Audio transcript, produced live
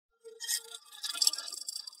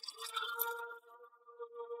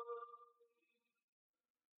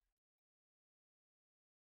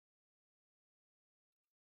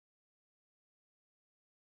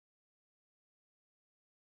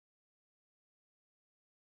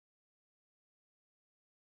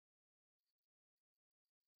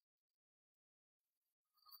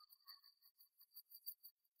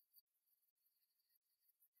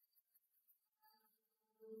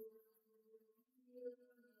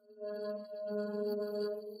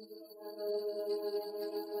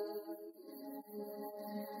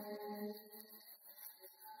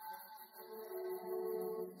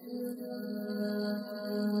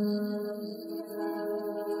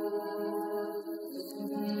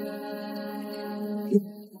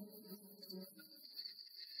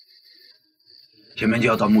前面就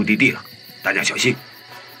要到目的地了，大家小心。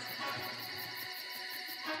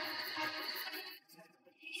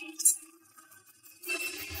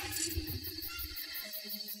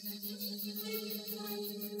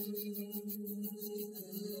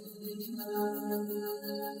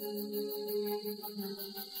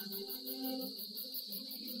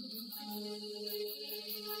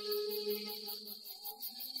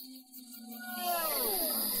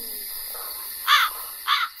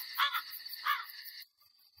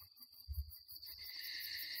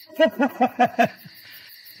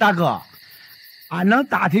大哥，俺能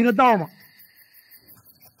打听个道吗？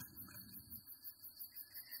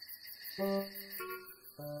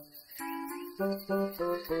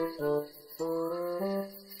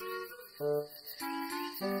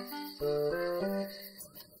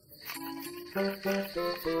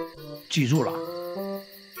记住了，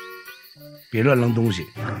别乱扔东西。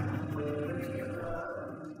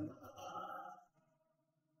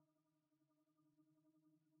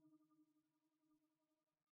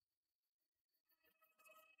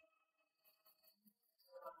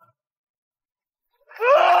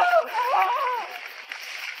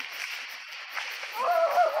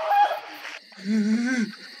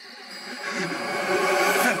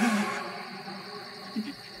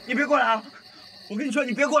你别过来啊！我跟你说，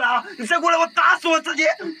你别过来啊！你再过来，我打死我自己！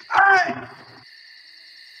哎，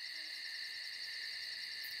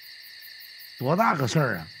多大个事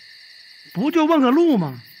儿啊？不就问个路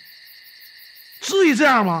吗？至于这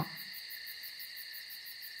样吗？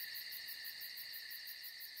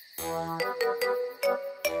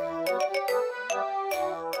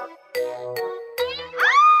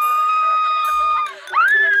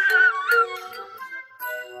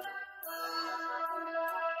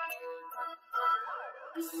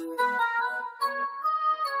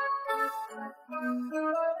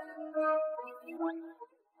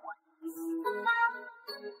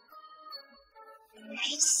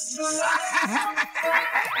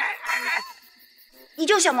你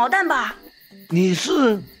就小毛蛋吧？你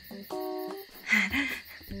是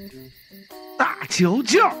大球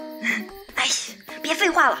球？哎呀，别废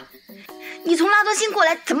话了！你从拉多星过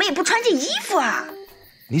来，怎么也不穿件衣服啊？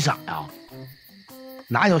你傻呀？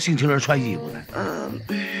哪有性情人穿衣服的？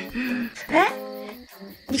哎，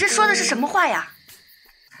你这说的是什么话呀？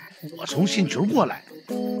我从星球过来，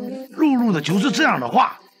露露的就是这样的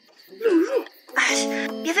话。露露，哎，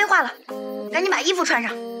别废话了，赶紧把衣服穿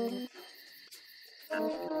上。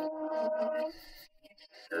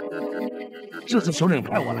这次首领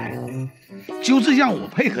派我来，就是让我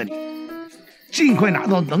配合你，尽快拿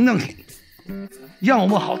到能量体，让我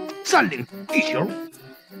们好占领地球。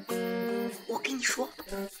我跟你说，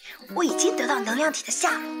我已经得到能量体的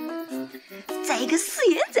下落，在一个四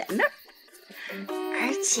眼仔那儿，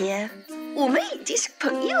而且我们已经是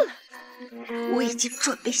朋友了，我已经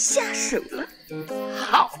准备下手了。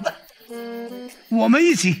好的，我们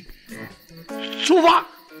一起出发！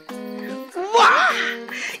哇，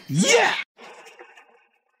耶！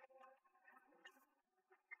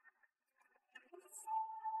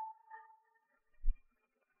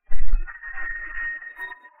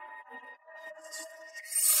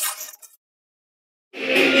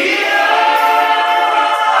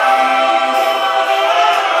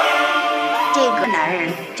这个男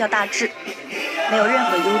人叫大志，没有任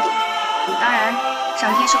何优点，当然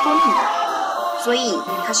上天是公平的，所以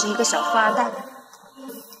他是一个小富二代。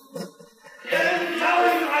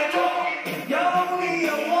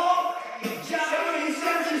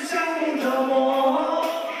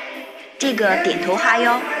这个点头哈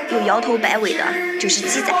腰又摇头摆尾的就是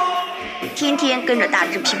鸡仔，天天跟着大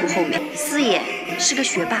志屁股后面。四眼是个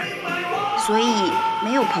学霸，所以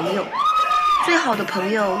没有朋友，最好的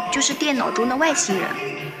朋友就是电脑中的外星人。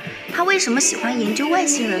他为什么喜欢研究外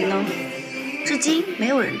星人呢？至今没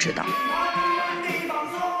有人知道。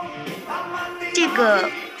这个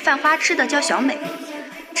犯花痴的叫小美，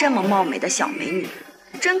这么貌美的小美女，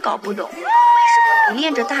真搞不懂为什么迷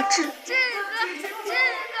恋着大志。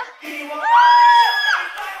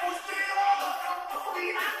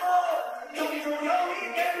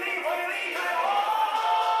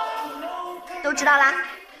都知道啦，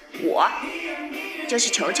我就是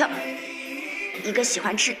球球，一个喜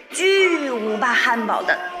欢吃巨无霸汉堡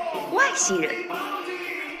的外星人。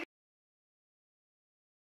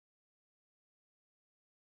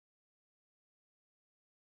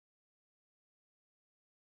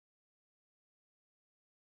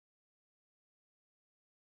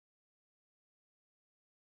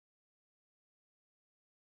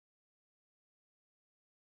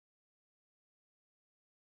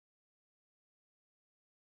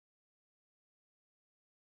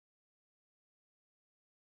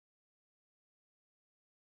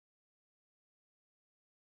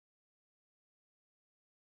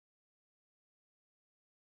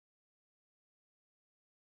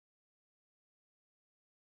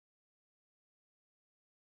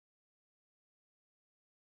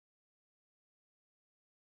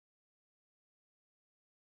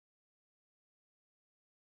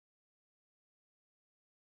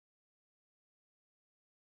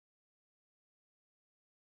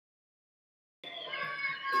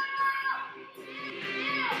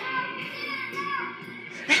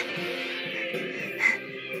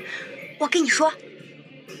我跟你说，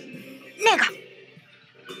那个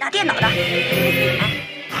打电脑的，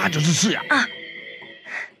他就是四眼啊。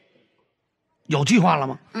有计划了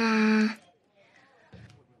吗？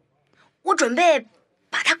我准备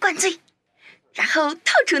把他灌醉，然后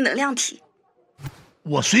套出能量体。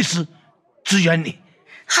我随时支援你。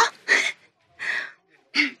好。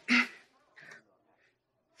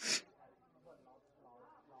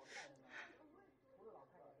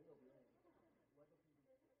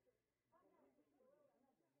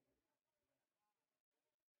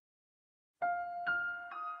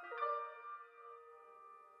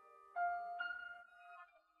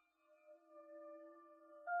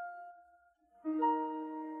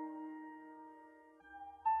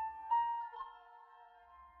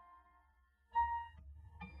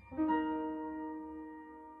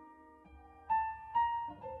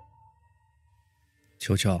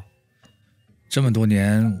球球，这么多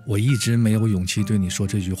年我一直没有勇气对你说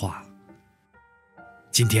这句话。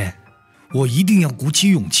今天我一定要鼓起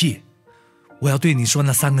勇气，我要对你说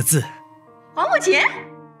那3个字：还我钱！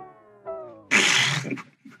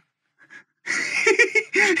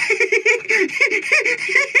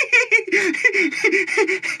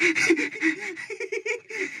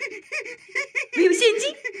没有现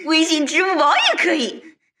金，微信、支付宝也可以。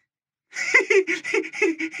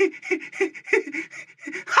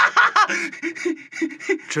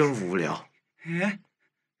真无聊。哎，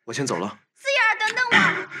我先走了。四眼，等等我！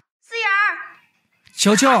四眼，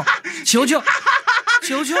球球，球球，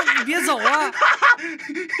球球，你别走啊！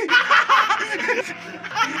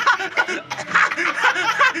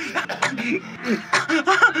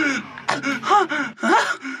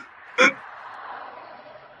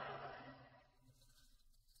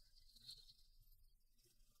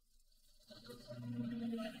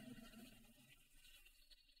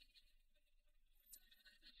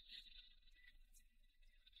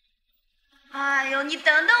哎呦，你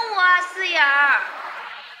等等我啊，四眼儿！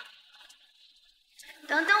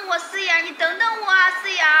等等我，四眼儿，你等等我啊，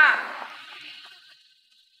四眼儿！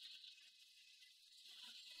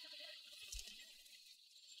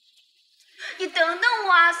你等等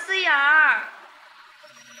我啊，四眼儿！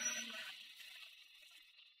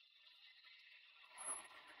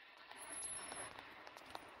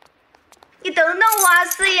你等等我啊，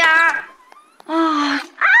四眼儿！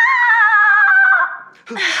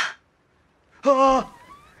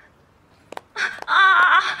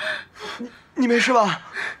你没事吧？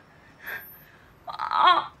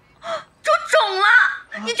就肿了，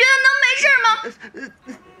你觉得能没事吗？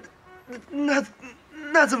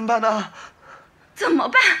那怎么办呢？怎么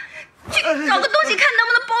办？去找个东西看能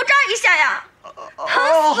不能包扎一下呀！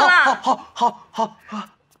疼死了！好。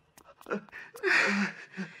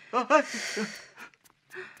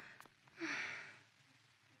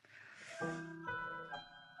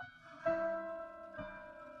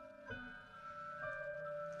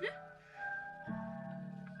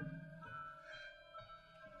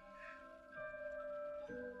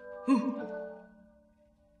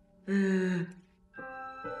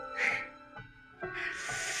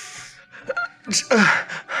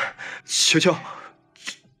球球，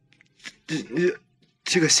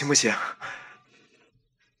这个行不行？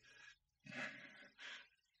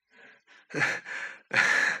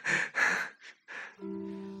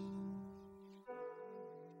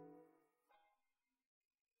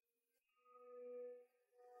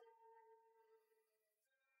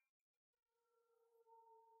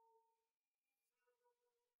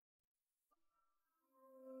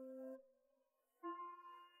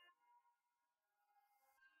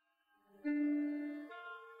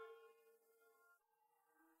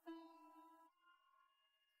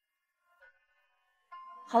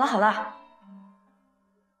好了，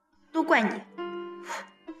都怪你。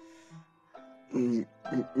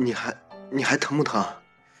你还疼不疼？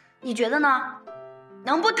你觉得呢？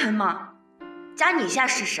能不疼吗？夹你一下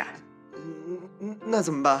试试。那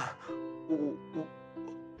怎么办？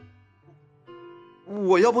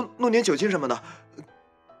我要不弄点酒精什么的，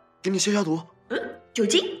给你消消毒。酒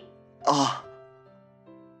精？啊？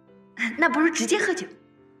那不如直接喝酒。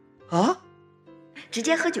啊？直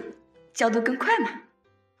接喝酒，消毒更快嘛。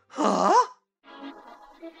啊？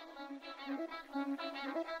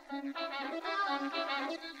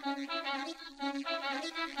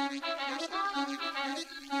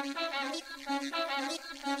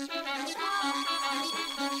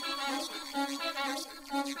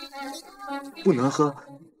不能喝，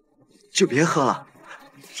就别喝了。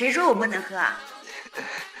谁说我不能喝啊？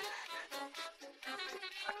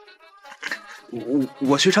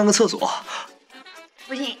我去上个厕所。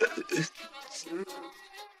不行。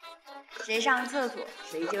谁上厕所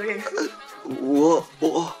谁就认输。我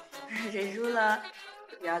认输了，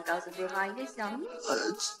就要告诉对方一个小秘密。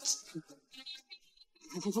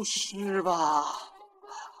不是吧？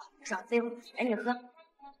少废话，赶紧喝。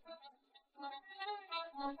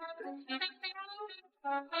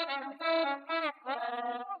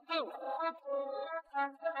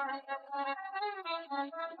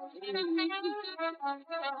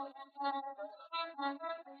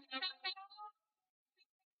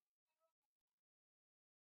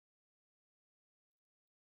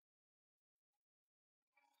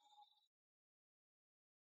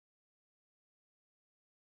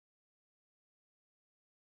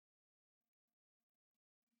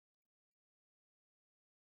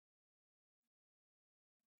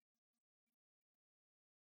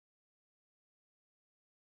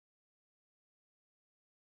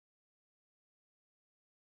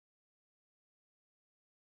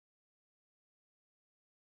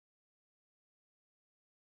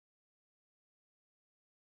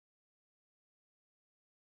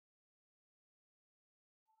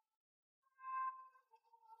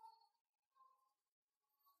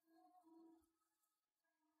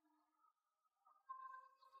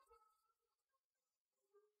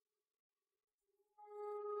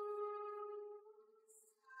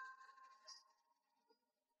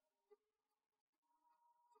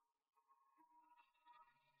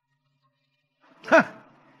哼，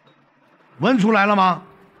闻出来了吗？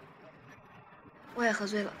我也喝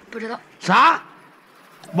醉了，不知道。啥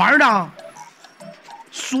玩呢？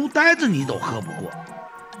书呆子你都喝不过，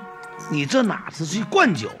你这哪是去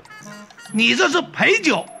灌酒，你这是陪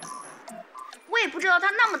酒。我也不知道他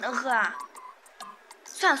那么能喝啊。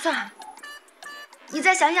算了算了，你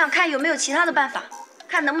再想想看有没有其他的办法，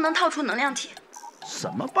看能不能套出能量体。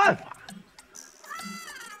什么办法？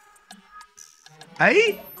哎，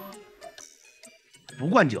不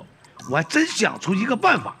灌酒，我还真想出一个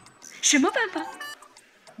办法。什么办法？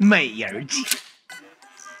美人计。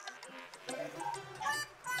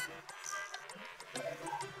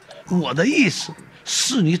我的意思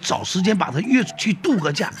是你找时间把他约出去度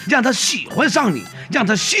个假，让他喜欢上你，让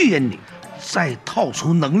他信任你，再套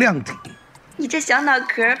出能量体。你这小脑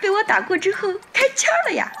壳被我打过之后开窍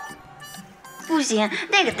了呀！不行，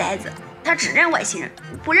那个呆子他只认外星人，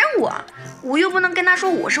不认我，我又不能跟他说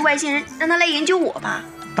我是外星人，让他来研究我吧。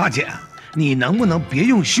大姐，你能不能别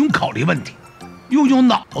用胸考虑问题，用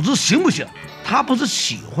脑子行不行？他不是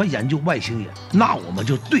喜欢研究外星人，那我们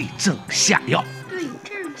就对症下药。对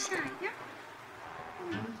症下药。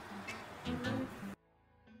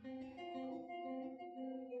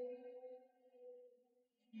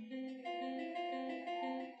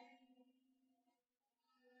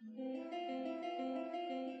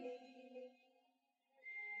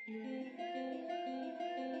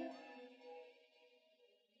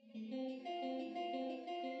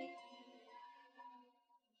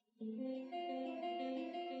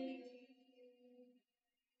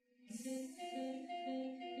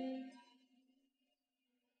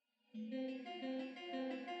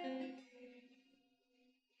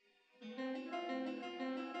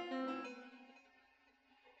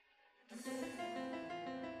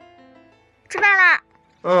吃饭啦！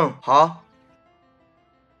嗯，好。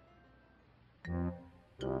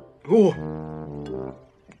哦，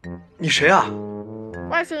你谁啊？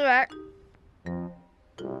外星人。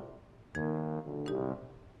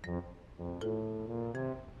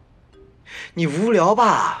你无聊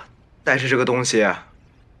吧？带着这个东西。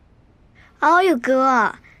哦呦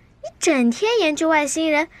哥，你整天研究外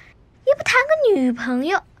星人，也不谈个女朋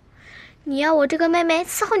友，你要我这个妹妹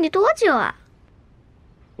伺候你多久啊？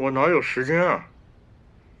我哪有时间啊？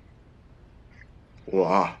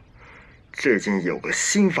我最近有个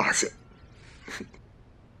新发现。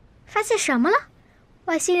发现什么了？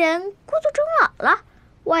外星人孤独终老了？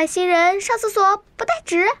外星人上厕所不带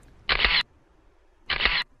纸？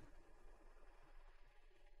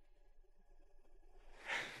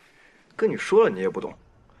跟你说了你也不懂，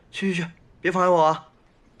去，别妨碍我啊！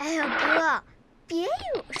哎呦哥，别以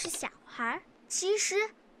为我是小孩，其实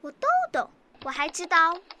我都懂，我还知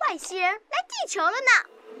道外星人来地球了呢。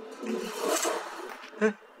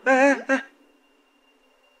哎，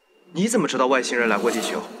你怎么知道外星人来过地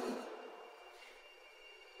球？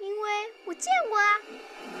因为我见过啊。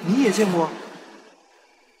你也见过？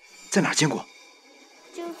在哪儿见过？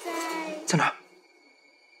在哪儿？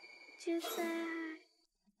就在。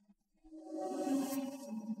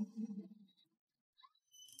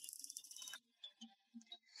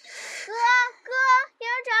哥，有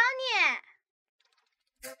人找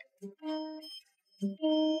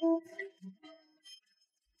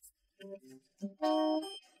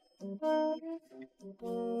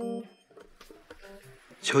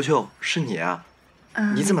球球，是你啊？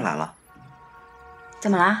你怎么来了？怎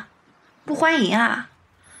么啦？不欢迎啊？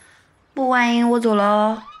不欢迎我走了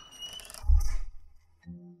哦。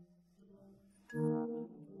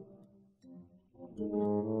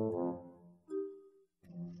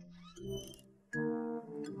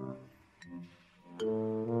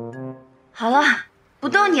好了，不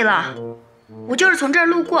逗你了，我就是从这儿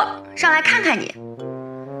路过，上来看看你。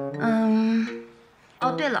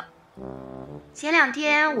哦对了，前2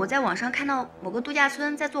天我在网上看到某个度假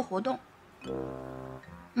村在做活动，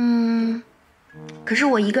可是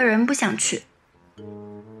我一个人不想去，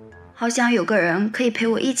好想有个人可以陪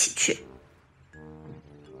我一起去。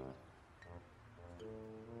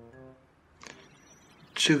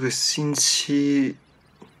这个星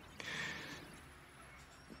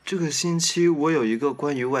期我有一个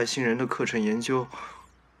关于外星人的课程研究，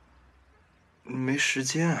没时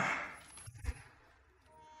间啊。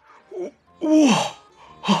哇！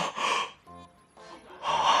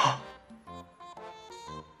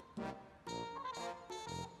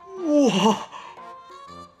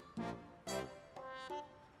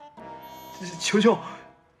球球，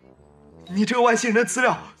你这个外星人的资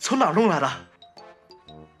料从哪儿弄来的？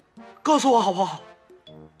告诉我好不好？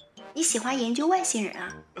你喜欢研究外星人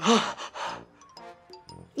啊？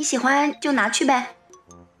你喜欢就拿去呗。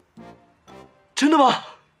真的吗？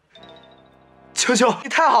球球，你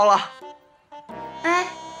太好了！哎，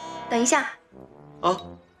等一下。啊？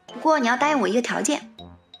不过你要答应我一个条件。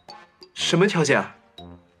什么条件啊？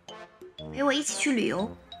陪我一起去旅游，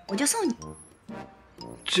我就送你。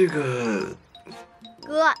这个……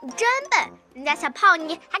哥，你真笨！人家想泡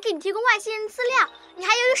你，还给你提供外星人资料，你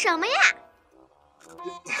还犹豫什么呀？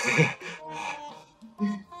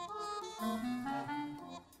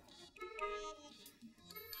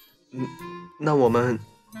那我们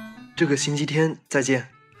这个星期天再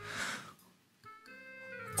见。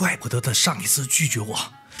怪不得他上一次拒绝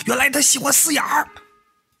我，原来他喜欢4眼儿。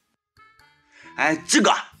哎，这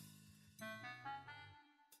个，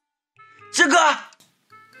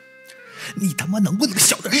你他妈能不能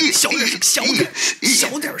小点声？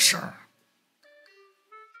小点声！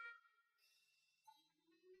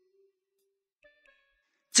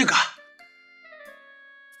这个，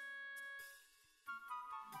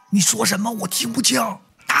你说什么？我听不清，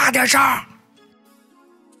大点声！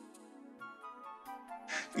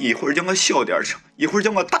你一会儿叫我小点声，一会儿叫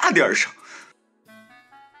我大点声。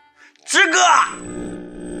这个，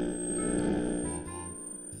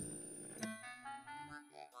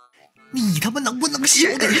你他妈能不能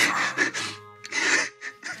小点声？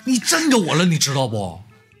你震着我了，你知道不？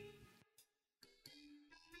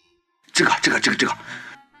这个，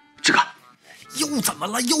又怎么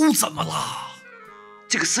了？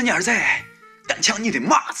这个4眼仔敢抢你的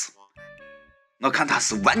马子，我看他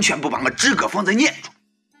是完全不把我这个放在眼中，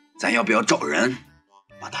咱要不要找人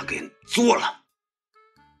把他给做了？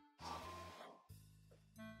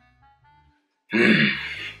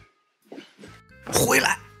回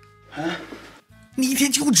来！你一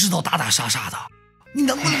天就知道打打杀杀的，你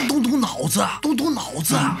能不能动动脑子？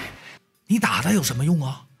你打他有什么用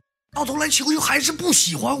啊？到头来球球还是不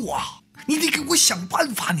喜欢我，你得给我想办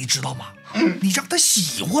法，你知道吗？你让他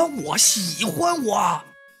喜欢我，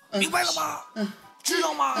明白了吗？知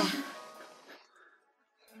道吗？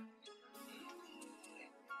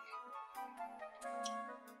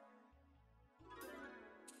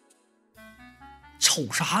瞅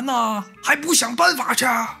啥呢？还不想办法去？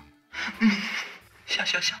想。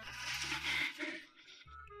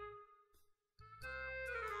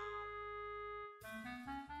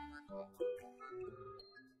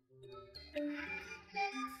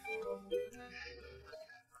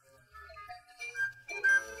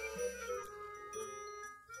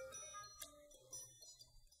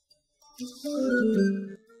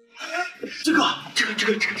这个，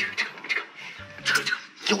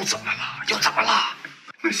又怎么了？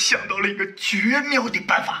我想到了一个绝妙的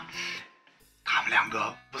办法。他们2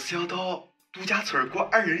个不是要到度假村过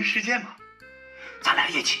2人世界吗？咱俩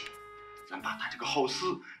一起，咱把他这个好事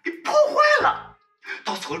给破坏了。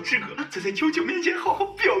到时候这个再在球球面前好好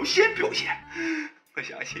表现。我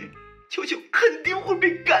相信球球肯定会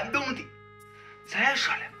被感动的。再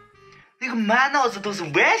说了，那个满脑子都是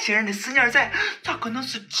外星人的4眼仔，咋可能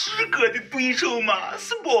是志哥的对手嘛？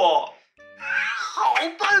是不？好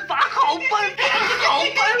办法！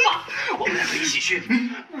我们2个一起去，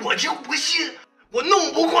我就不信我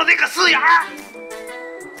弄不过那个4眼儿。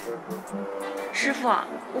师傅，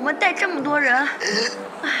我们带这么多人，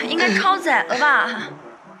应该超载了吧？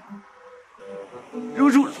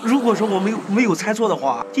如果说我没有猜错的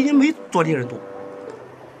话，今天没昨天人多。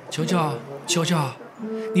球球，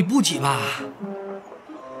你不急吧？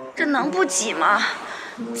这能不挤吗？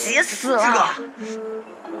挤死了！志哥，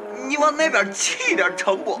你往那边去一点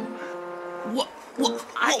成不？我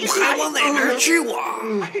还往哪边去我？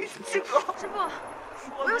这个师傅，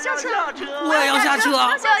我要下车！我也要下车！我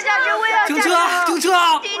要下车！我也要下车！停车！停车！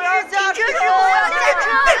我要下车！我要下车！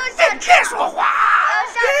我要下车！别说话！我要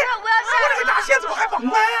下车！我要下车！我这个大鞋怎么还绑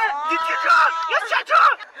呢？你停车！你要下车！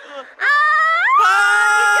啊！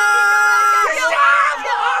吓我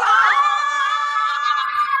了！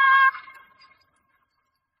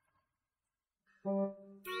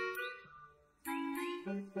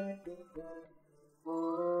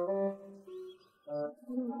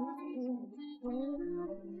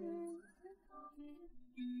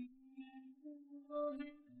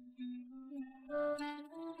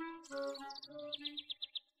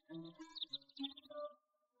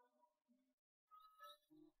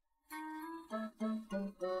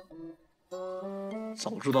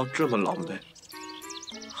早知道这么狼狈，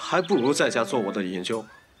还不如在家做我的研究，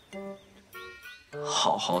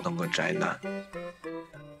好好当个宅男。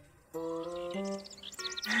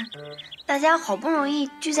大家好不容易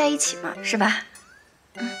聚在一起嘛，是吧？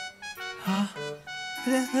啊，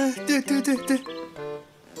对。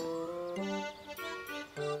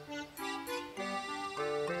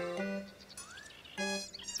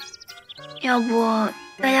要不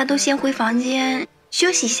大家都先回房间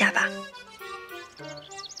休息一下吧。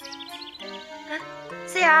哎，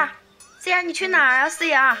四眼，你去哪儿啊？四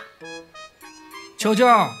眼，球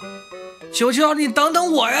球，你等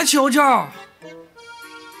等我呀，球球！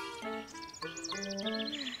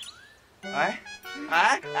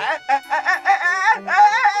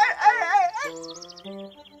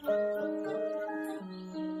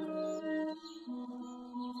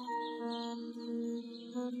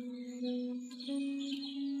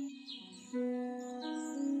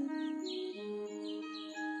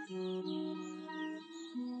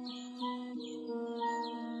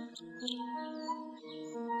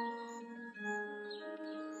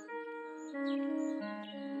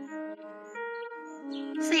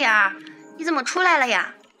四眼，你怎么出来了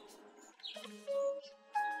呀？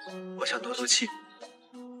我想透透气。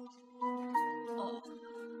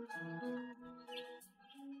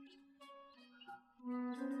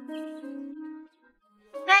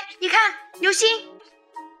哎，你看流星。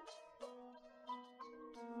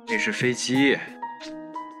那是飞机。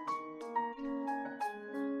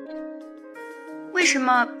为什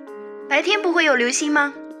么白天不会有流星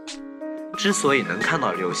吗？之所以能看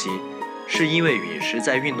到流星，是因为陨石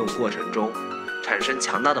在运动过程中产生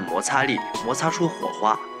强大的摩擦力，摩擦出火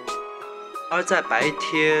花。而在白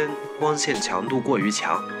天，光线强度过于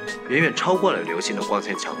强，远远超过了流星的光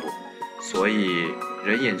线强度，所以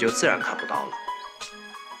人眼就自然看不到了。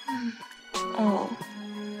哦，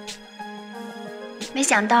没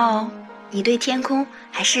想到你对天空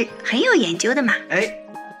还是很有研究的嘛。哎，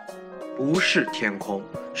不是天空，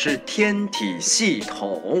是天体系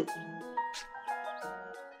统。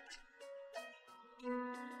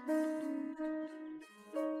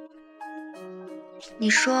你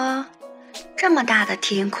说，这么大的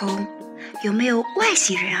天空，有没有外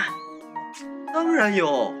星人啊？当然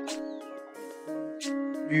有。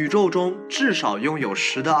宇宙中至少拥有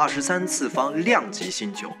10的23次方量级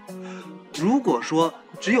星球。如果说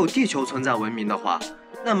只有地球存在文明的话，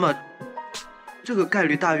那么这个概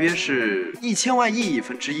率大约是1000万亿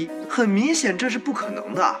分之一。很明显，这是不可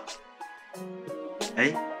能的。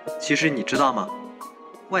哎，其实你知道吗？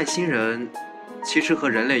外星人其实和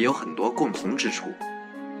人类有很多共同之处。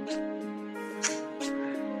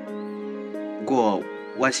不过，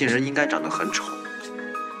外星人应该长得很丑。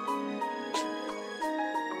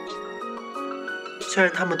虽然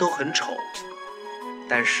他们都很丑，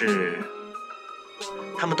但是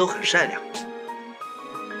他们都很善良。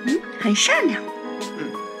很善良。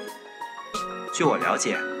据我了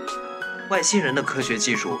解，外星人的科学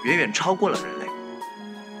技术远远超过了人类。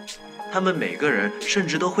他们每个人甚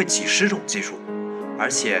至都会几10种技术，而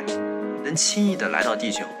且能轻易地来到地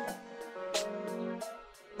球。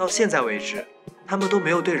到现在为止，他们都没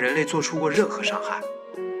有对人类做出过任何伤害。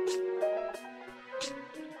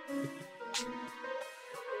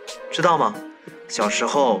知道吗？小时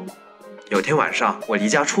候，有天晚上我离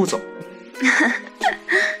家出走，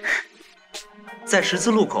在十字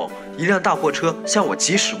路口，一辆大货车向我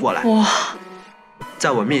疾驶过来。哇！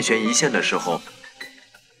在我命悬一线的时候，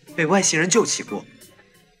被外星人救起过，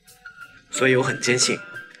所以我很坚信，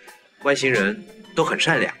外星人都很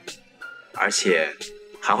善良，而且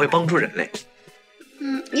还会帮助人类。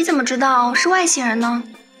你怎么知道是外星人呢？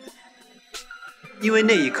因为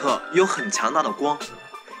那一刻有很强大的光，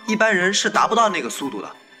一般人是达不到那个速度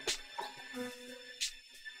的。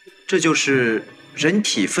这就是人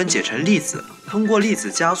体分解成粒子，通过粒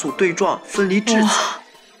子加速对撞分离质子，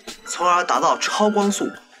从而达到超光速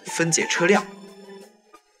分解车辆。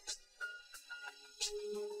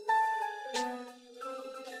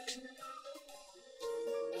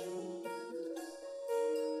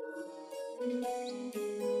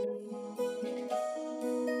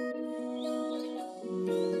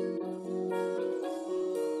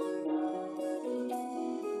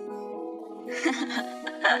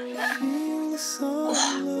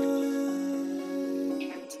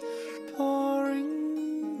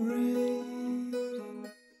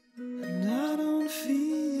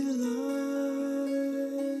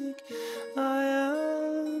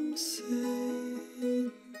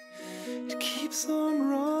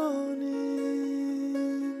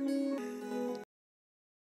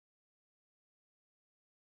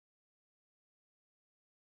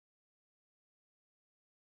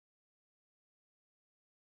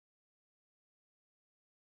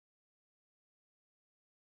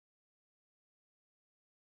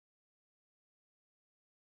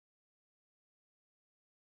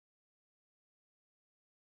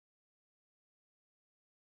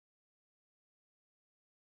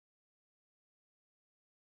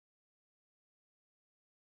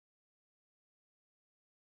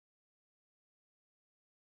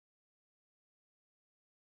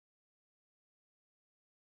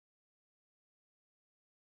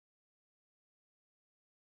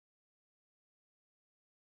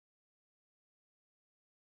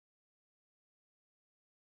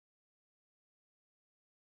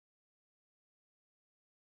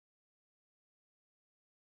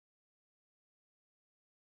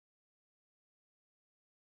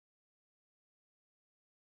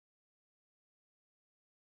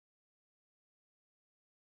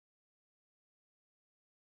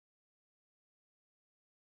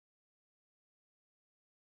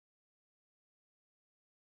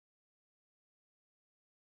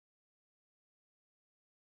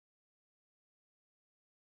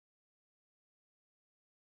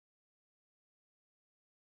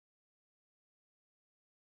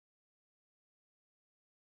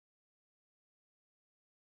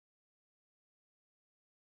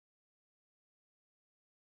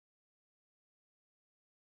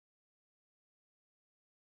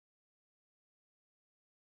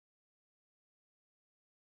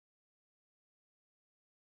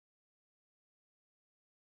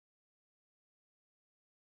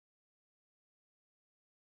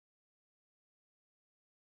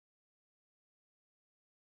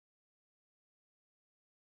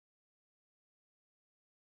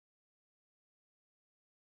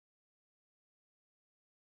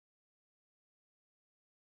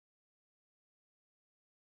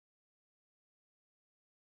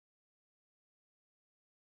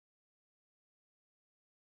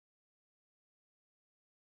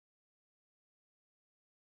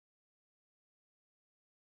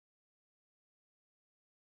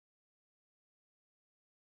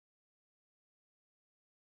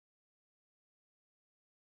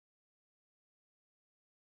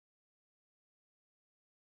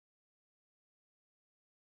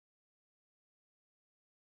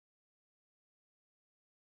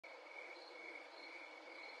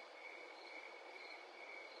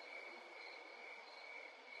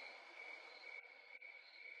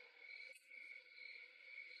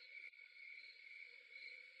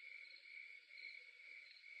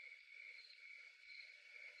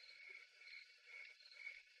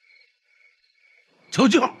球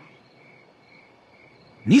球，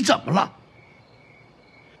你怎么了？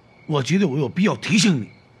我觉得我有必要提醒你。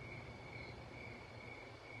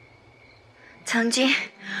曾经，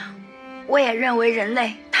我也认为人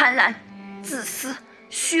类贪婪、自私、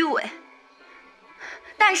虚伪。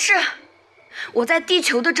但是，我在地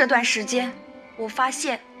球的这段时间，我发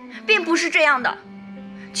现并不是这样的。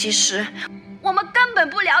其实，我们根本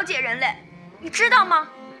不了解人类，你知道吗？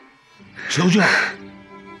球球，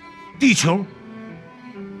地球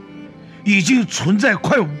已经存在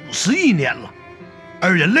快50亿年了，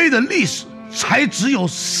而人类的历史才只有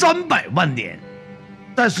300万年。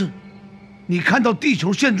但是，你看到地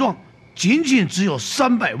球现状仅仅只有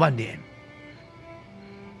300万年，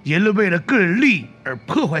人类为了个人利益而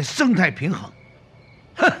破坏生态平衡。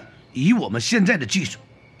哼，以我们现在的技术，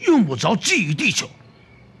用不着觊觎地球，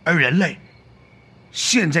而人类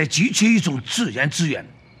现在急缺一种自然资源，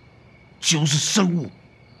就是生物。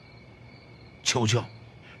球球，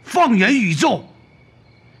放眼宇宙，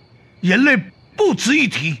人类不值一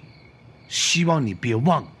提。希望你别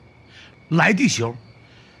忘了，来地球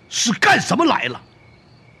是干什么来了。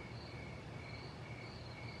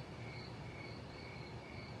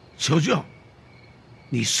球球，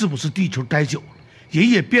你是不是地球待久了，爷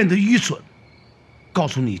爷变得愚蠢，告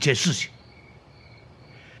诉你一件事情：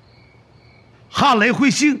哈雷彗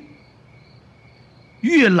星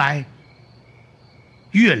越来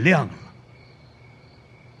越亮了。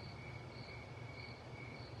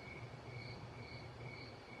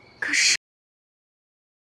可是，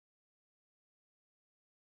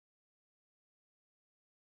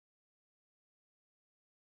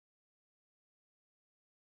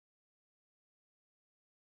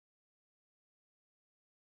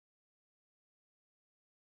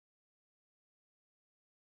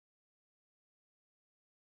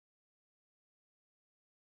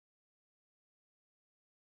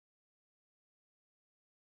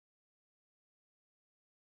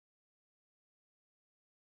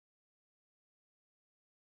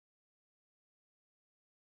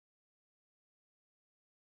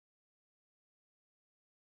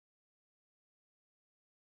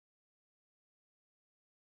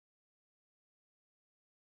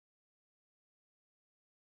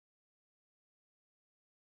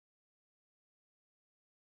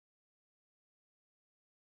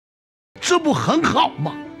这不很好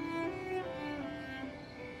吗？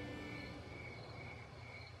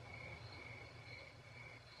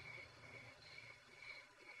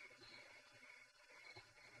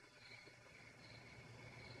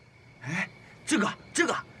哎，这个，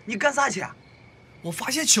你干啥去啊？我发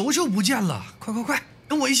现球球不见了，快，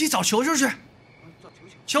跟我一起找球球去！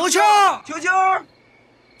球球，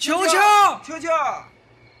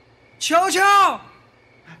球，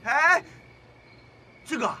哎，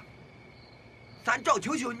这个，咱找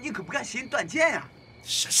球球，你可不敢心短见呀！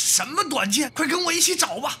什么短见？快跟我一起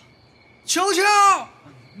找吧！球球，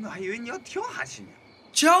我还以为你要跳下去呢。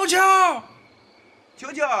球球，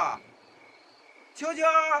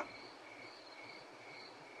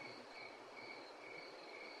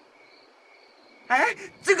哎，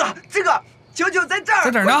这个，球球在这儿，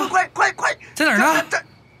在哪儿呢？快，在哪儿呢？这，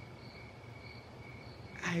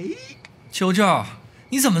哎，球球，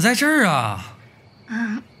你怎么在这儿啊？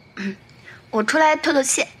我出来透透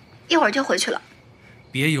气，一会儿就回去了。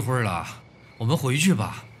别一会儿了，我们回去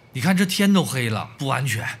吧。你看这天都黑了，不安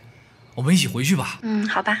全。我们一起回去吧。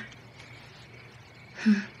好吧。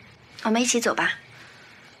我们一起走吧。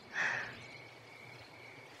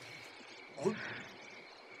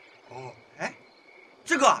哎，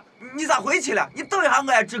这个，你咋回去了？你等一下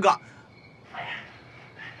我呀，这个。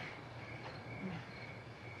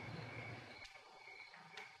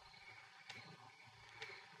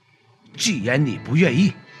既然你不愿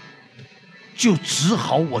意，就只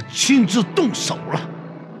好我亲自动手了。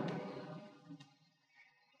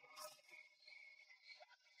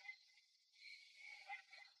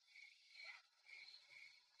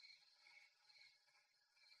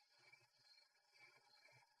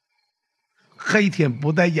黑天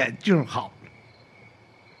不戴眼镜好了，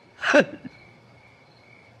哼！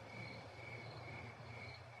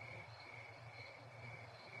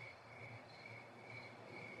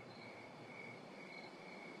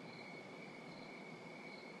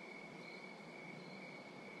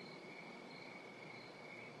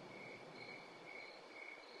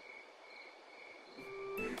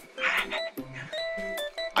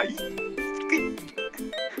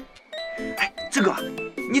哎，这个，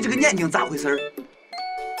你这个眼睛咋回事？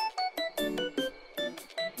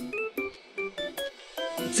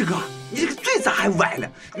这个，你这个嘴咋还歪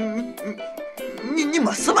了？你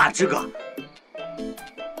没事吧？这个？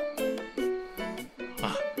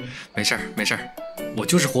啊，没事儿，我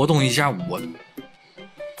就是活动一下我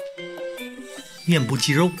面部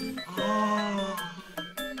肌肉。哦，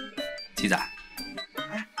鸡仔，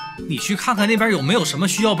你去看看那边有没有什么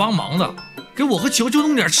需要帮忙的，给我和球球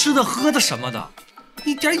弄点吃的喝的什么的，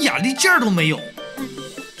一点眼力劲儿都没有。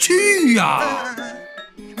去呀！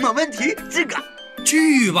没问题，这个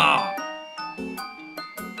去吧。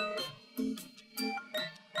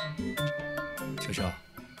球球，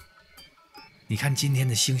你看今天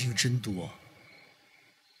的星星真多。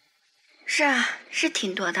是啊，是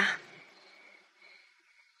挺多的。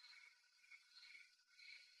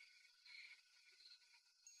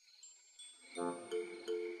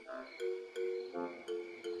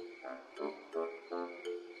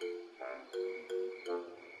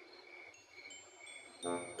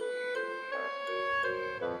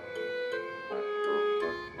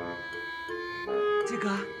这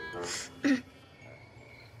个，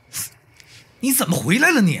你怎么回来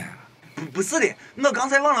了你？不是的，我刚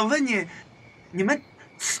才忘了问你，你们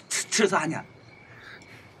吃啥呢？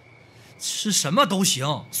吃什么都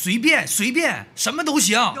行，随便，什么都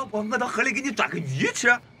行。要不我到河里给你抓个鱼吃？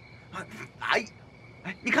哎，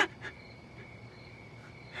你看，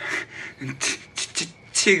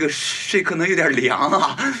这个水可能有点凉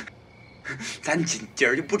啊，咱今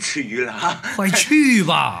儿就不吃鱼了啊！快去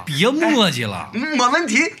吧，别磨叽了。没问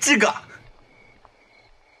题，志哥。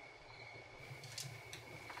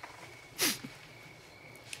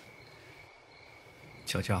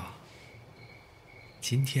球球，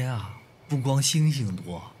今天啊，不光星星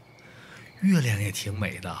多，月亮也挺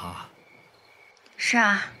美的哈。是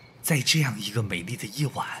啊，在这样一个美丽的夜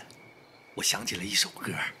晚，我想起了一首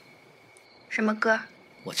歌。什么歌？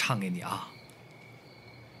我唱给你啊。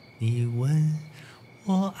你问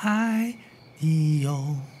我爱你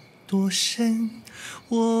有多深，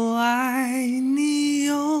我爱你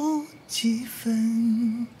有几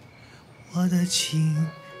分，我的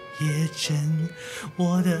情也真，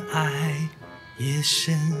我的爱也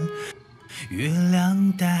深，月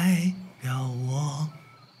亮代表我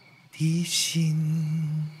的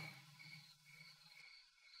心。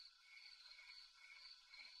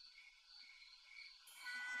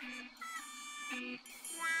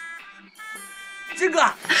志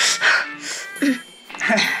哥，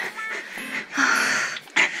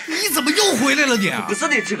你怎么又回来了你？不是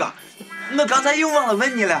的，志哥，我刚才又忘了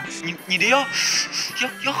问你了，你得要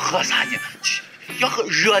喝啥呢？要喝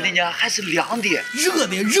热的呢，还是凉的？热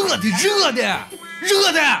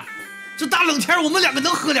的！这大冷天我们两个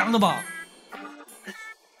能喝凉的吗？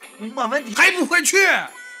没问题。还不快去！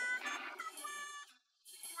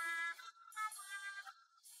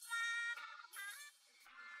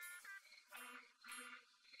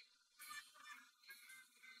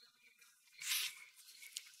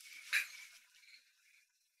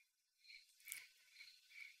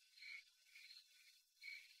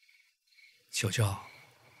球球，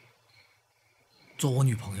做我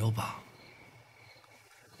女朋友吧。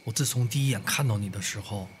我自从第一眼看到你的时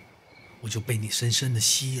候，我就被你深深的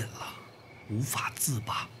吸引了，无法自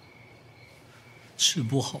拔。吃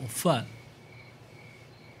不好饭，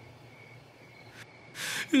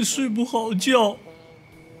也睡不好觉，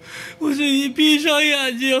我这一闭上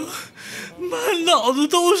眼睛，满脑子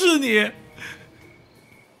都是你。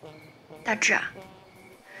大志，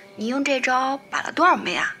你用这招把了多少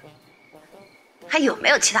妹啊？还有没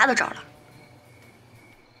有其他的招了？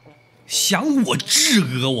想我志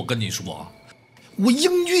哥，我跟你说，我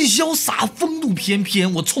英俊潇洒，风度翩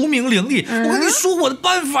翩，我聪明伶俐。我跟你说我的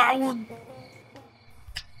办法，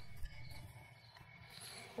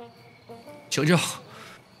球球，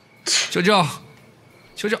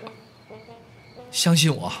相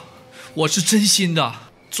信我，我是真心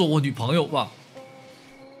的，做我女朋友吧。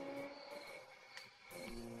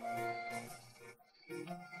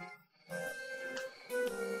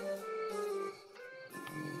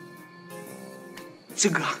志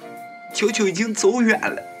哥，球球已经走远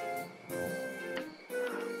了。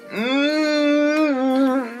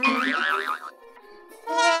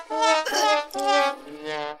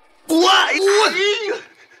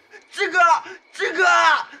志哥，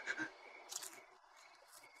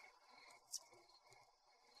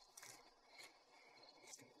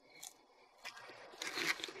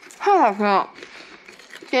太好吃了，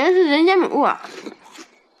简直是人间美味啊！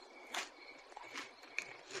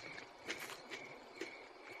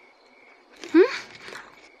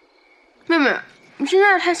妹妹，你现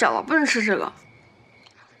在太小了，不能吃这个。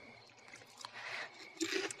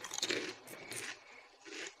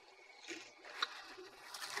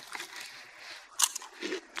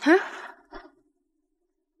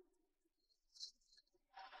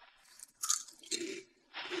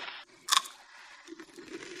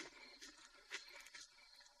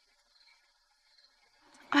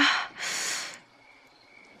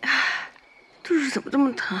肚子怎么这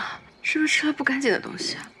么疼？是不是吃了不干净的东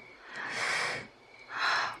西啊？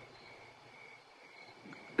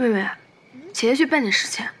妹妹，姐姐去办点事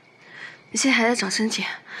情，你现在还在长身体，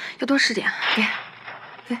要多吃点。给。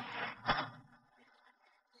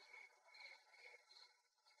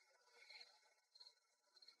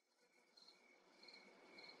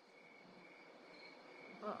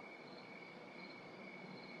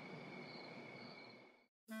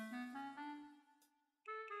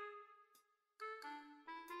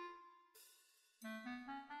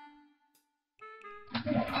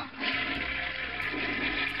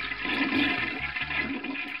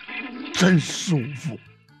真舒服。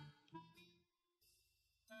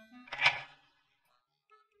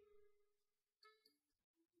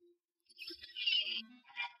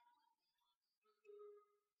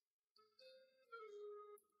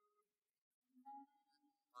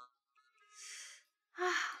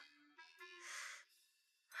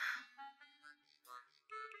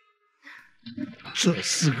这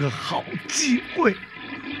是个好机会。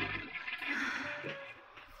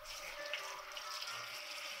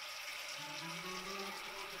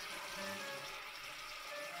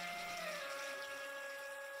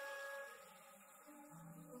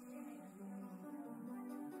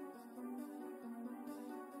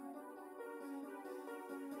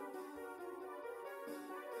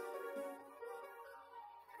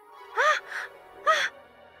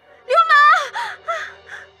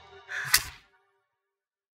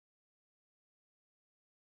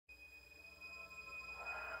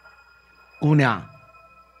姑娘，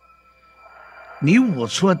你捂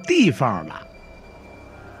错地方了。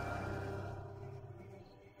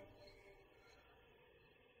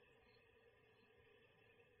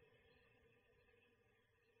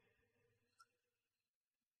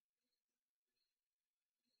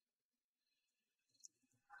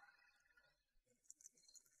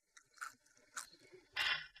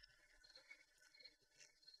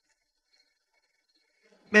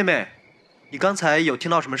妹妹，你刚才有听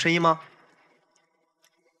到什么声音吗？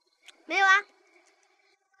没有啊。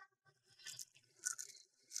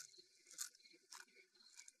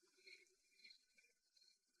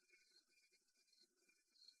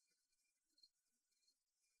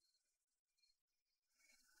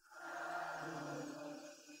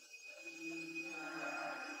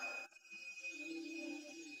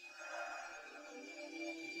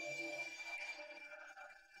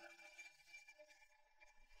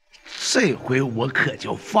这回我可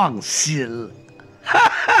就放心了。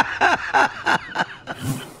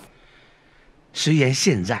虽然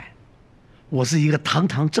现在我是一个堂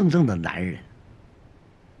堂正正的男人，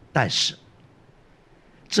但是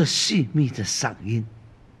这细密的嗓音，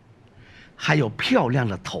还有漂亮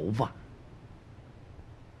的头发，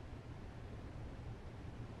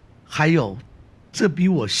还有这比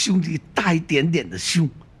我兄弟大一点点的胸，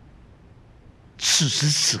此时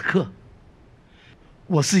此刻，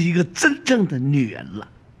我是一个真正的女人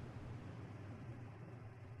了。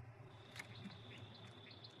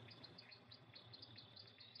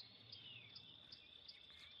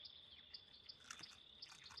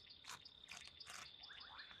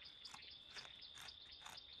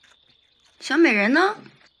小美人呢？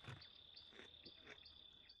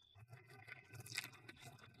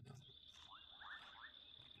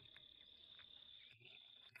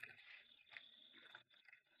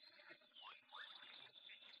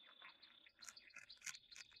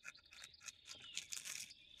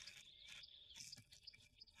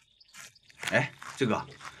哎，志哥，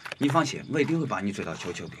你放心，我一定会把你追到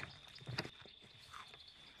球球的。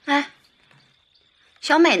哎，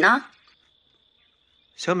小美呢？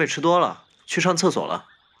小美吃多了，去上厕所了。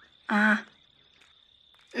啊，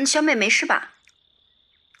小美没事吧？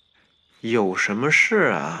有什么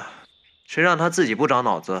事啊？谁让她自己不长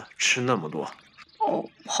脑子，吃那么多？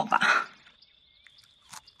哦，好吧。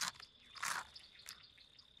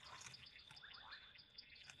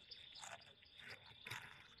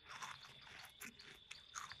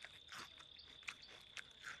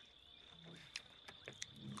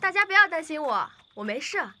大家不要担心我，我没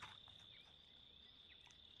事。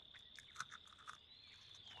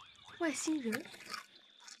外星人，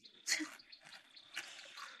这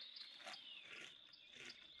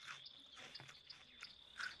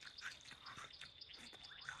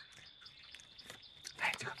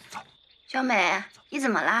哎，这个走。小美，你怎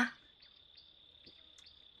么啦？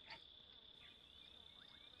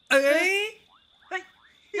哎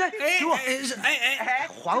给我！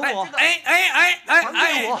还我！还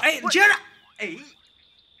给我！你接着！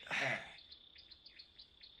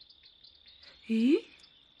咦，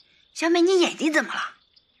小美，你眼睛怎么了？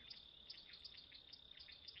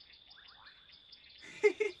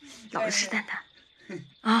老子是蛋蛋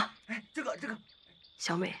啊，这个，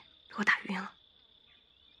小美被我打晕了。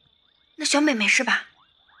那小美没事吧？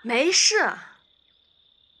没事，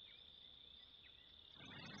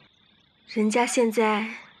人家现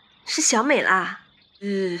在是小美啦。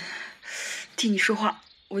听你说话，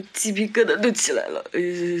我鸡皮疙瘩都起来了。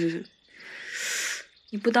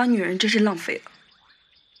你不当女人真是浪费了。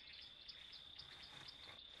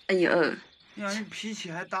哎呀，呀，你脾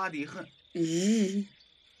气还大得很。咦，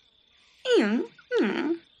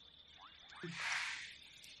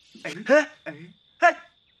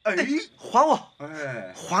还我！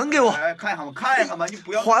哎，还给我！哎，看一下嘛，你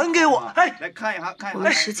不要还给我！哎，来看一下。我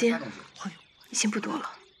们时间已经不多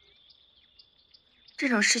了。这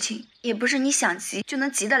种事情也不是你想急就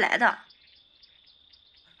能急得来的。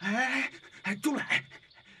哎，住了！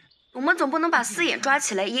我们总不能把四眼抓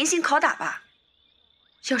起来严刑拷打吧？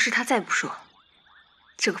要是他再不说，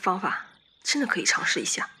这个方法真的可以尝试一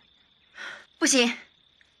下。不行，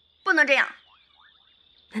不能这样。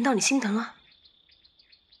难道你心疼了？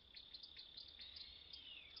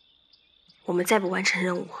我们再不完成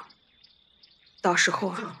任务，到时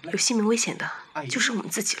候有性命危险的就是我们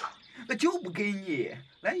自己了。那就不给你，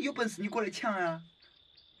来，有本事你过来抢呀！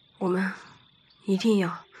我们一定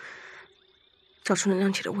要找出能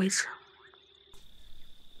量体的位置。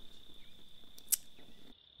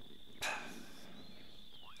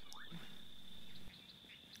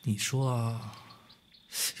你说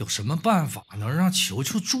有什么办法能让球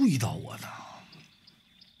球注意到我呢？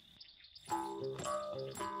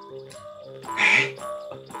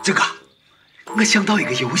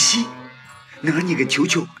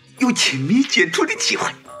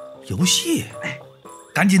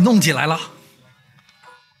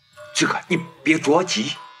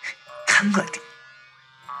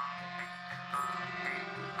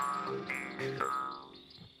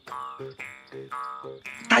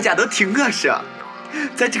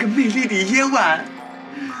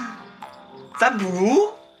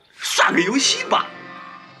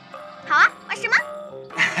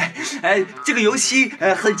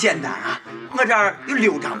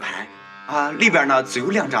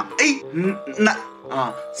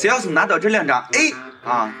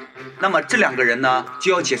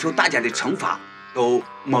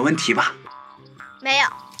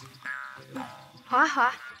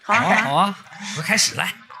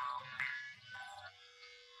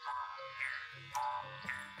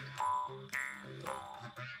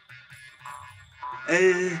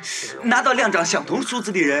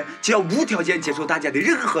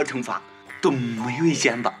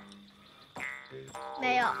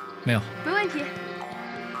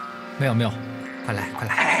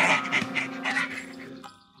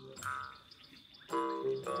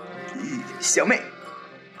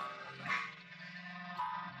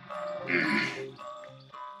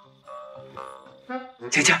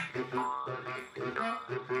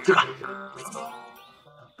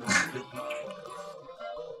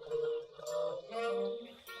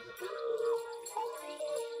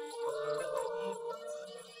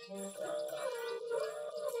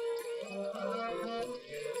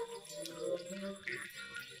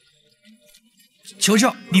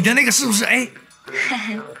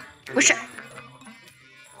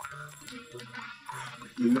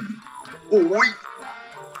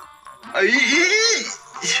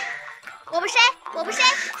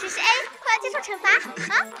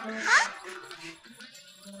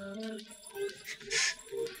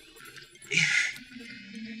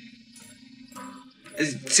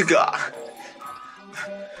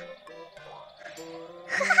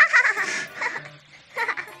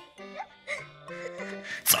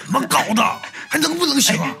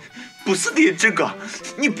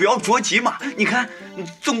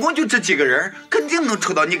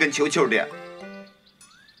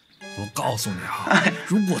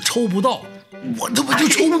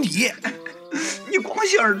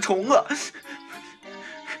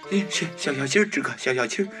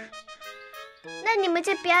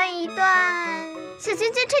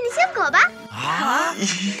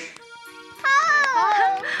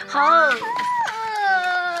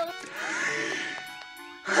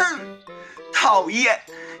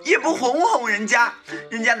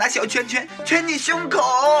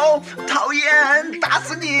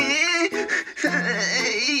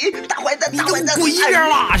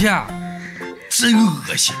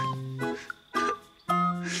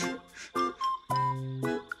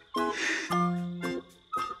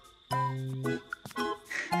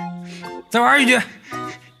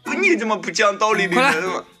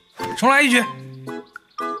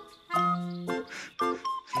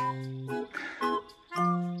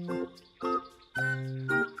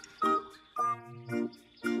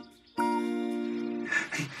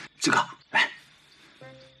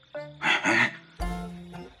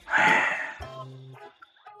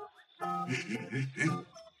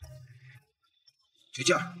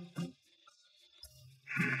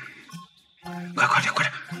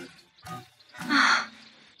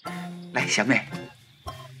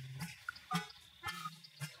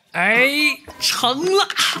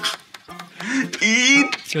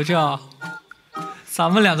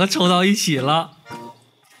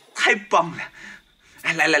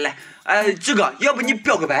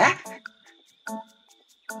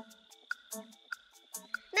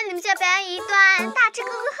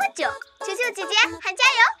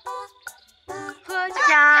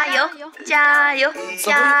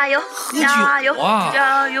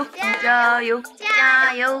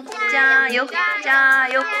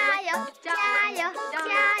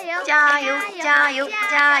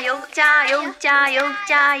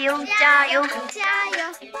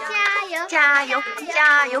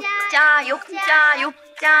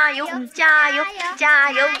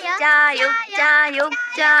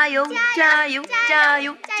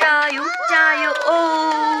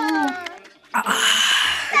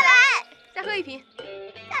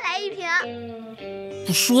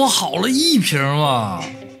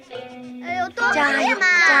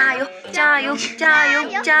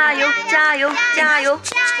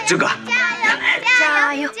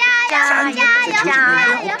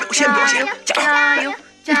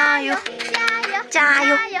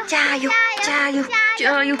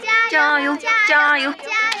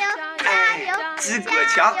几个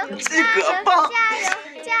枪，几个棒。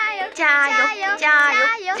加油！加油！加油！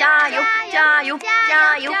加油！加油！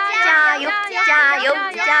加油！加油！加油！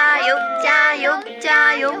加油！加油！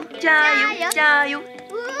加油！加油！加油！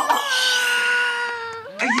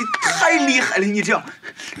哎呀，太厉害了！你这样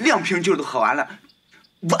2瓶酒都喝完了，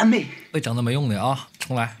完美。被整的没用的啊，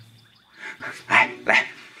重来。哎，来，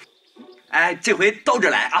哎，这回倒着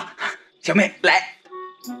来啊，小妹来，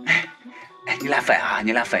哎，你来分啊，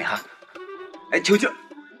你来分哈，哎，球球，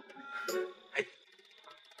哎，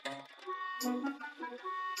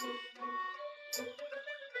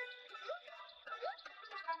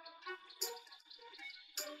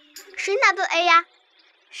谁拿到 A 呀？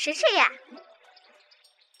谁呀？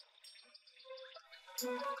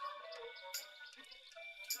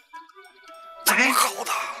哎，好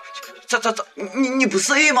的，这，你不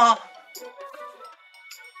是 A 吗？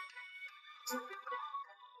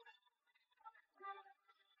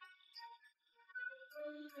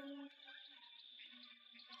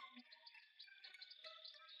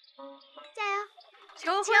加油！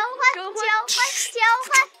求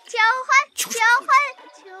求婚！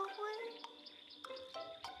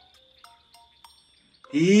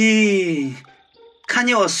咦，看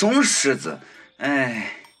见我松狮子，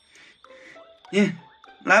哎，你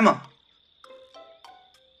来嘛。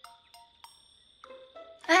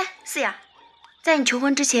哎，思雅，在你求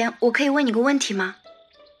婚之前，我可以问你个问题吗？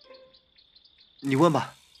你问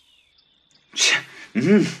吧。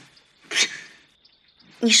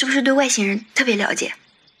你是不是对外星人特别了解？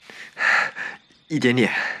一点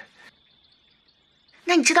点。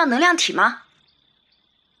那你知道能量体吗？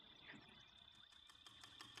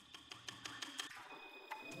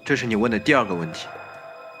这是你问的第2个问题。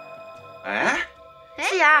哎，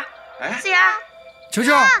思雅，哎，思雅，球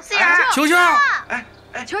球，思雅，球球，哎，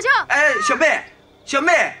球球，哎，小妹，小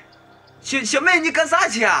妹，你干啥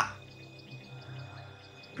去啊？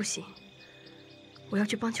不行，我要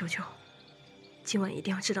去帮球球，今晚一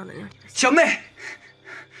定要知道能量体的。小妹，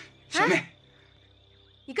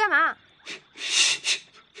你干嘛？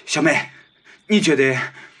小妹，你觉得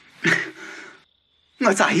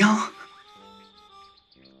我咋样？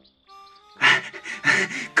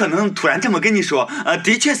可能突然这么跟你说，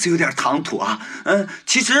的确是有点唐突啊。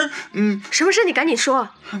其实，什么事你赶紧说。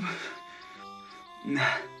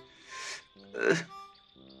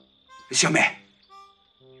小妹，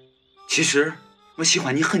其实我喜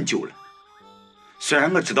欢你很久了。虽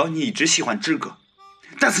然我知道你一直喜欢志哥，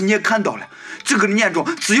但是你也看到了，志哥的眼中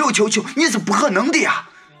只有球球，你是不可能的呀。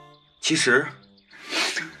其实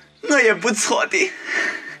我也不错的。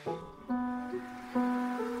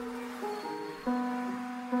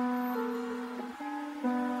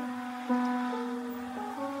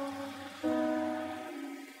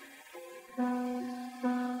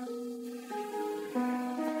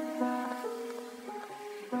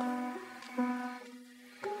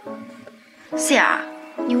思雅，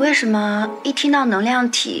你为什么一听到能量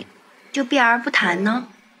体就避而不谈呢？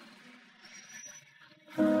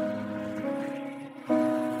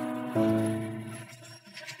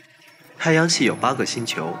太阳系有8个星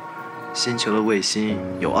球，星球的卫星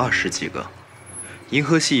有20几个，银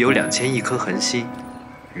河系有2000亿颗恒星，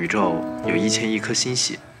宇宙有1000亿颗星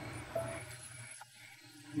系，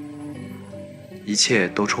一切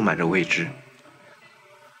都充满着未知。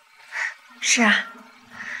是啊，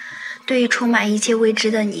对于充满一切未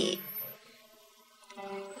知的你，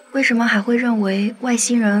为什么还会认为外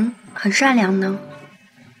星人很善良呢？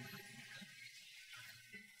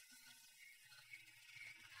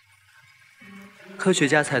科学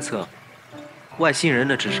家猜测，外星人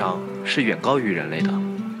的智商是远高于人类的，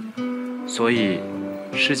所以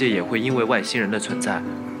世界也会因为外星人的存在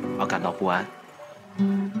而感到不安。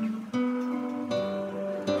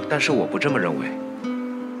但是我不这么认为，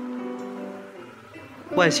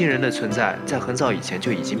外星人的存在在很早以前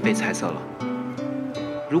就已经被猜测了。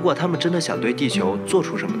如果他们真的想对地球做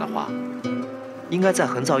出什么的话，应该在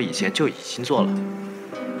很早以前就已经做了。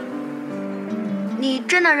你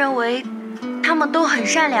真的认为他们都很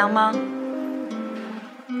善良吗？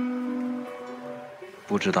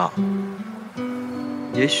不知道，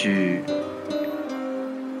也许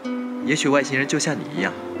外星人就像你一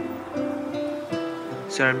样，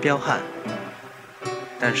虽然彪悍，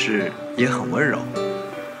但是也很温柔，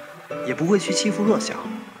也不会去欺负弱小。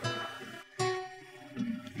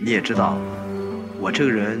你也知道，我这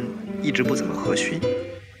个人一直不怎么合群，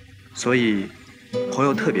所以朋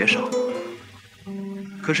友特别少。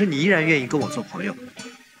可是你依然愿意跟我做朋友，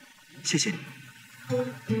谢谢你。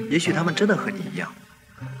也许他们真的和你一样，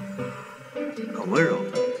很温柔，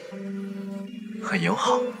很友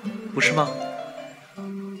好，不是吗？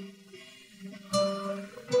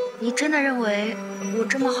你真的认为我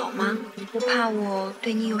这么好吗？不怕我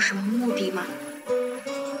对你有什么目的吗？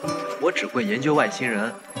我只会研究外星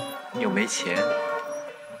人，你又没钱，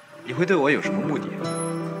你会对我有什么目的？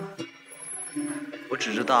我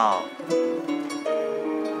只知道，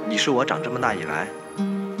你是我长这么大以来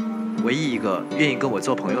唯一一个愿意跟我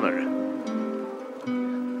做朋友的人。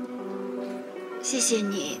谢谢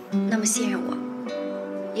你那么信任我。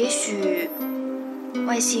也许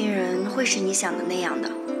外星人会是你想的那样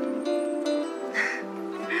的。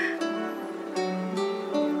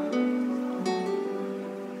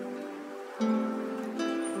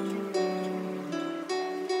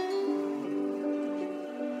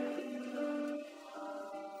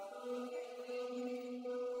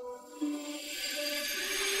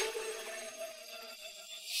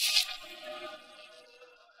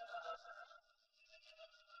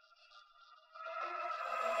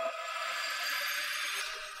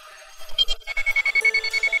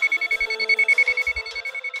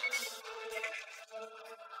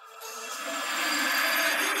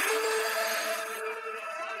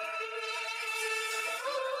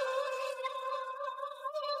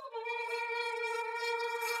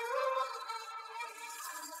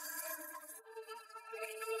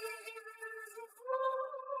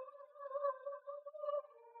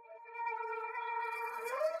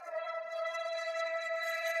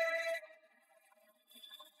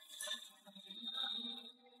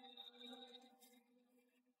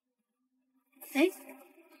哎，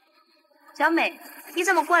小美，你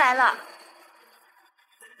怎么过来了？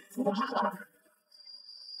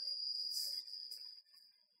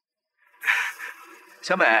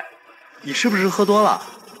小美，你是不是喝多了？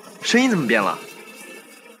声音怎么变了？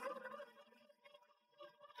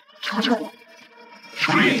求求我，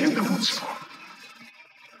手里已经对不起了，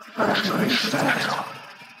但是能力实在太差，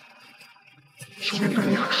手里对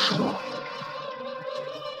你很失望，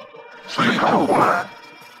所以派我过来，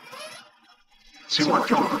尽管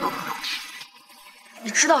掉了个能量体。你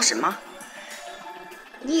知道什么？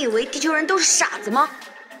你以为地球人都是傻子吗？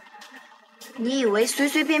你以为随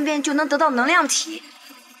随便便就能得到能量体？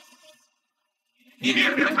你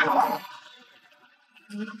别太忘了，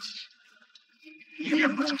能量体一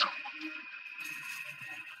点不正常。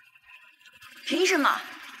凭什么？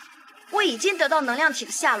我已经得到能量体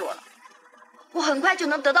的下落了，我很快就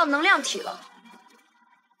能得到能量体了。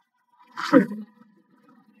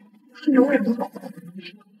是永远都找不到的东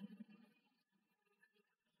西。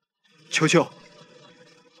球球，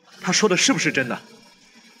他说的是不是真的？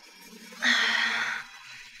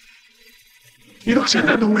你到现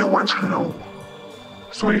在都没有完成任务，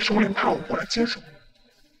所以首领派我过来接手你。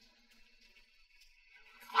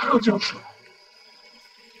还有就是，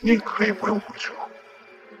你可以不用回去了。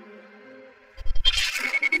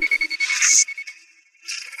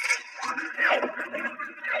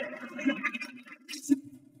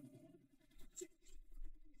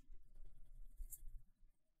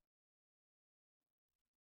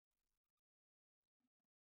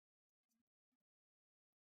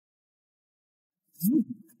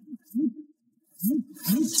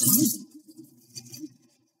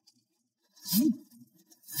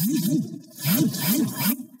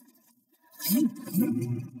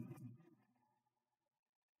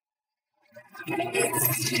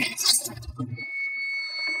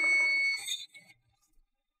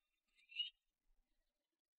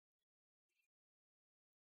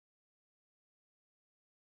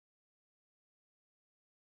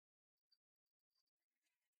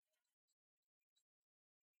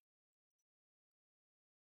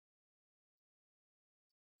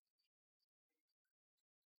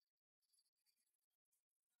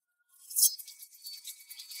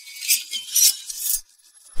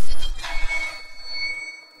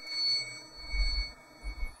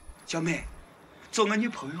小美，做我女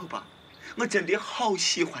朋友吧，我真的好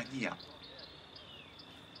喜欢你呀！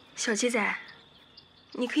小鸡仔，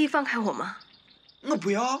你可以放开我吗？我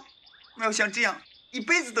不要，我要像这样一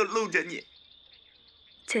辈子都搂着你。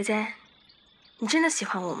仔仔，你真的喜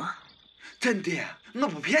欢我吗？真的，我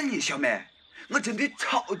不骗你，小美，我真的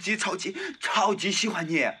超级喜欢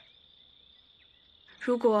你。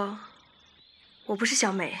如果我不是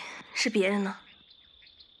小美，是别人呢？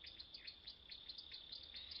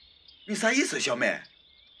你啥意思，小美？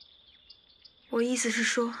我意思是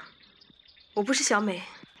说，我不是小美，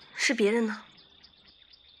是别人呢？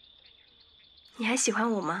你还喜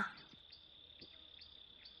欢我吗？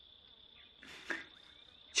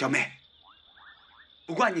小美，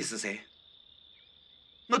不管你是谁，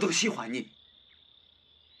我都喜欢你。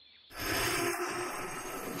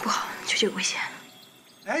不好，球球有危险！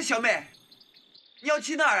哎，小美，你要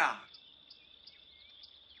去哪儿啊？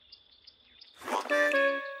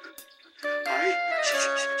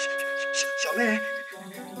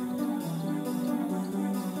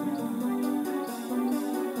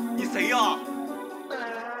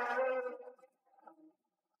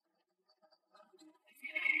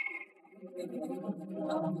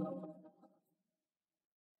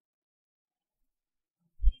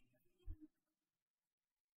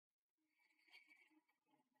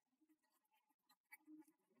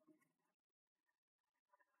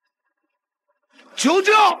求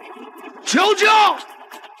救！求救！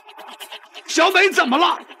小美怎么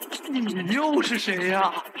了？你又是谁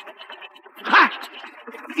呀？嗨，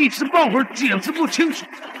一时半会儿解释不清楚，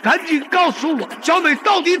赶紧告诉我，小美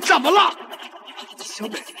到底怎么了？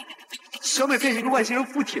小美被一个外星人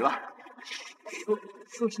附体了，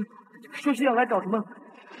说是要来找什么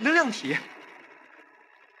能量体。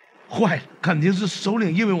坏了，肯定是首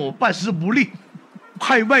领因为我办事不力，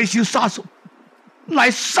派外星杀手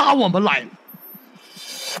来杀我们来了。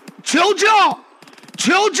求救！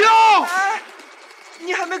求救！哎，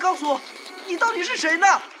你还没告诉我，你到底是谁呢？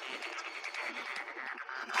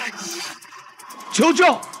求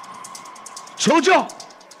救！求救！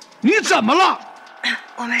你怎么了？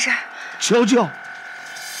我没事。求救！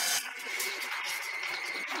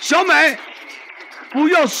小美，不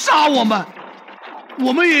要杀我们，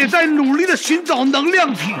我们也在努力的寻找能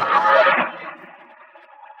量体。蛋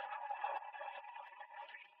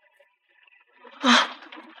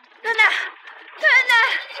蛋，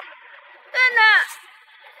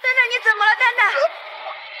你怎么了，蛋蛋？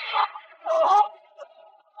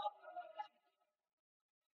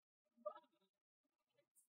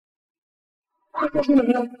快告诉能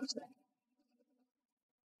量体！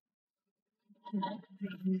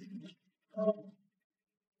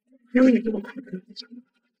因为你这么快的讲，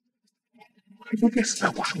还不该死在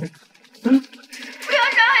我手里。不要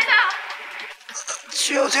伤害他！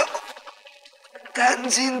求求，赶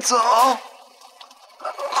紧走！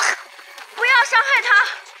不要伤害他，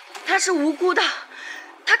他是无辜的，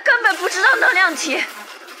他根本不知道能量体。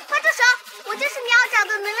快住手！我就是你要找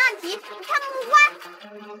的能量体，你看不乖。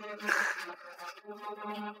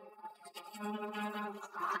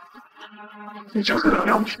你就是能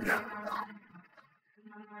量体。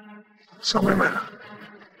小妹妹，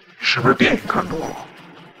是不是电影看多了？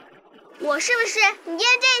我是不是？你验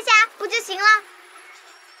证一下不就行了？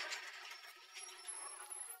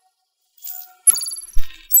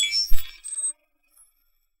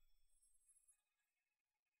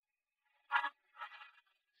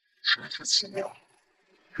真是奇妙，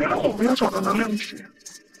原来我们要找的能量体，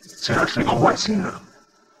竟然是一个外星人。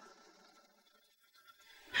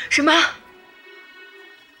什么？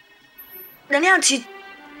能量体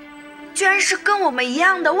居然是跟我们一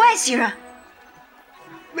样的外星人？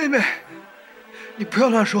妹妹，你不要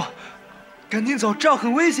乱说，赶紧走，这样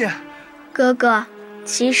很危险。哥哥，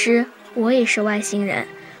其实我也是外星人，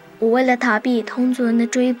我为了逃避同族人的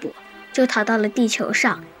追捕，就逃到了地球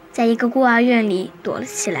上，在一个孤儿院里躲了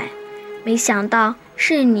起来。没想到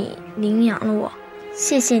是你领养了我，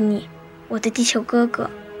谢谢你，我的地球哥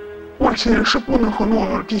哥。外星人是不能和落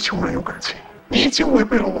了地球人有感情，你已经违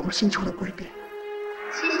背了我们星球的规定。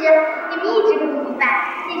其实你们一直都不明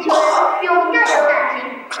白，地球人比我们更有感情，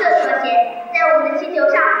更和谐。在我们的星球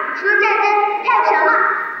上，除了战争，还有什么？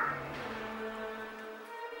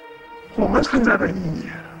我们存在的意义，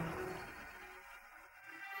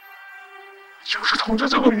就是统治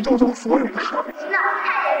这个宇宙中所有的生命。那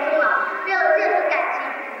太严重了，没有任何感情，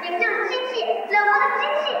你们就是机器，冷漠的机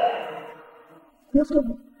器。没错，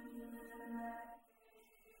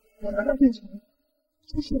我来到地球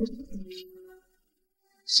就是为了东西。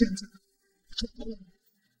现在找到了，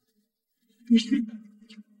必须带回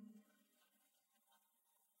去。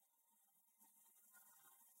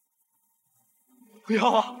不要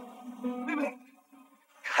啊，妹妹，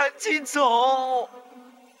赶紧走！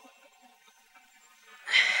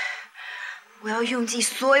我要用尽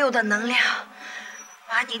所有的能量，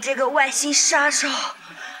把你这个外星杀手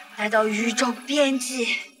带到宇宙边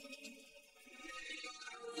际。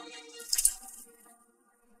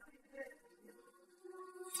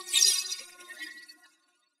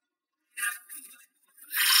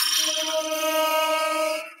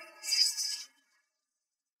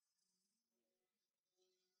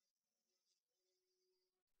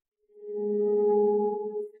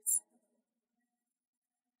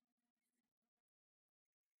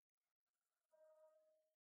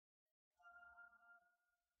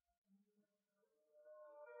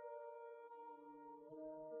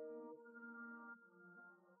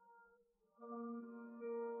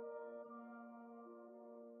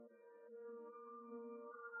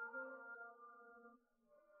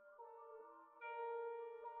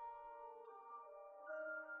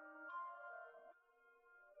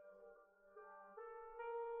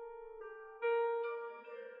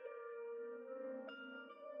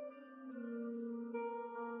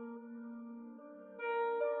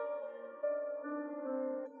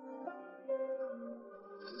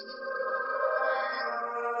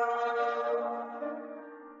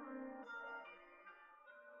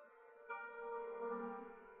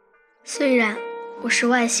虽然我是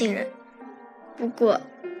外星人，不过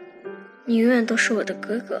你永远都是我的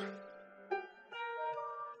哥哥。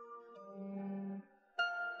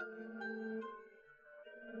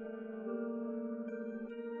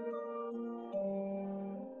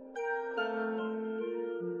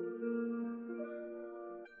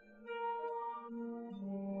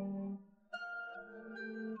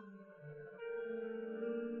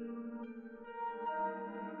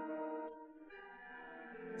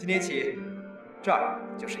今天起，这儿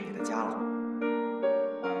就是你的家了。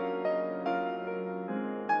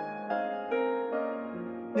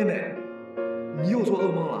妹妹，你又做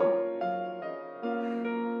噩梦了？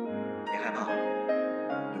别害怕，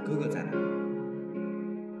有哥哥在呢。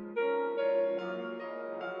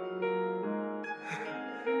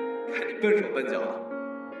看你笨手笨脚的。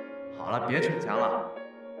好了，别逞强了，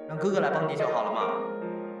让哥哥来帮你就好了嘛。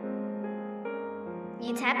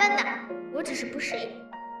你才笨呢，我只是不适应。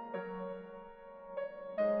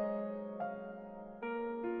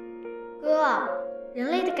哥，人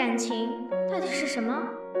类的感情到底是什么？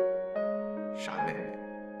傻妹妹，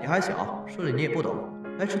你还小，说的你也不懂。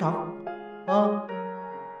来吃糖，啊。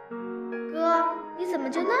哥，你怎么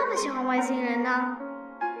就那么喜欢外星人呢？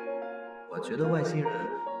我觉得外星人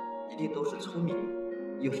一定都是聪明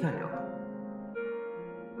又善良的。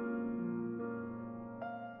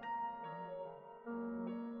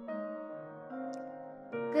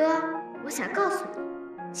哥，我想告诉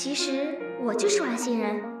你，其实我就是外星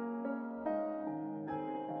人。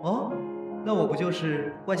哦，那我不就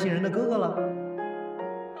是外星人的哥哥了？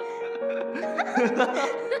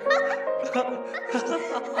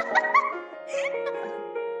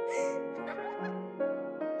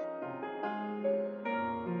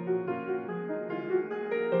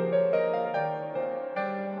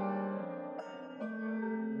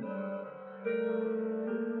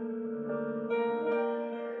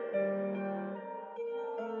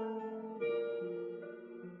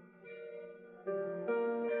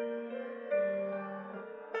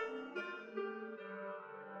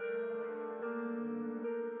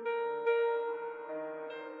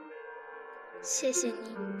谢谢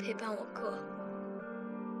你陪伴我哥。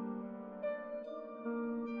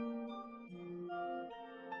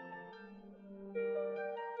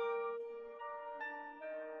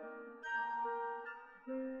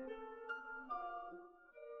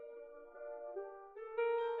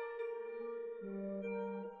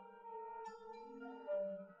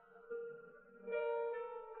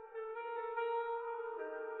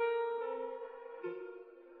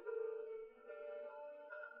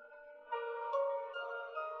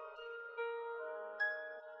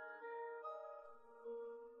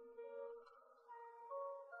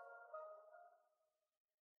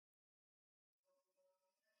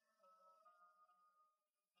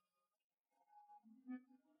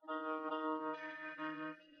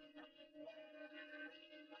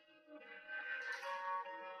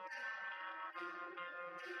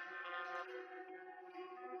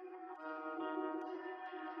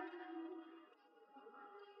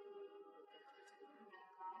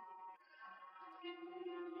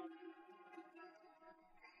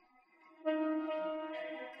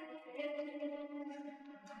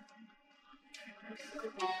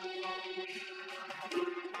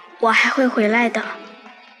我还会回来的。